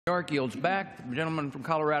New York yields back. The gentleman from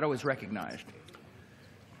Colorado is recognized.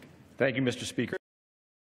 Thank you, Mr. Speaker.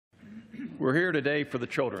 We're here today for the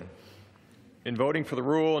children. In voting for the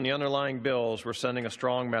rule and the underlying bills, we're sending a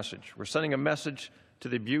strong message. We're sending a message to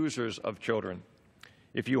the abusers of children.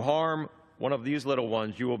 If you harm one of these little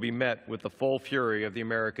ones, you will be met with the full fury of the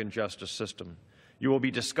American justice system. You will be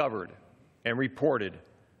discovered and reported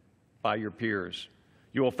by your peers.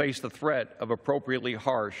 You will face the threat of appropriately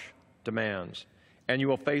harsh demands. And you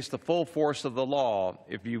will face the full force of the law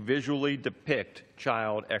if you visually depict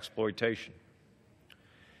child exploitation.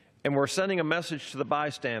 And we're sending a message to the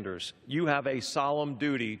bystanders. You have a solemn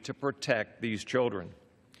duty to protect these children.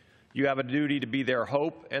 You have a duty to be their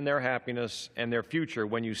hope and their happiness and their future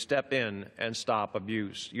when you step in and stop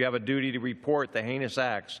abuse. You have a duty to report the heinous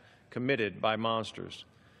acts committed by monsters.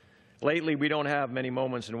 Lately, we don't have many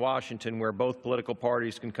moments in Washington where both political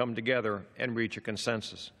parties can come together and reach a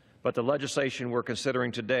consensus. But the legislation we're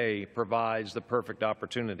considering today provides the perfect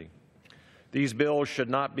opportunity. These bills should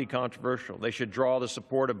not be controversial. They should draw the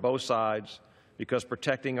support of both sides because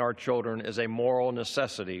protecting our children is a moral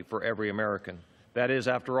necessity for every American. That is,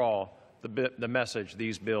 after all, the message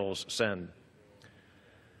these bills send.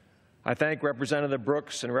 I thank Representative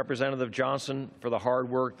Brooks and Representative Johnson for the hard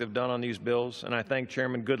work they've done on these bills, and I thank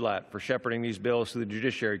Chairman Goodlatte for shepherding these bills through the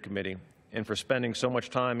Judiciary Committee and for spending so much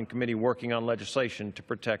time in committee working on legislation to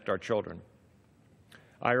protect our children.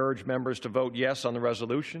 I urge members to vote yes on the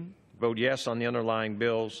resolution, vote yes on the underlying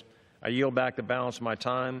bills. I yield back the balance of my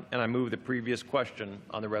time, and I move the previous question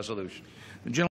on the resolution.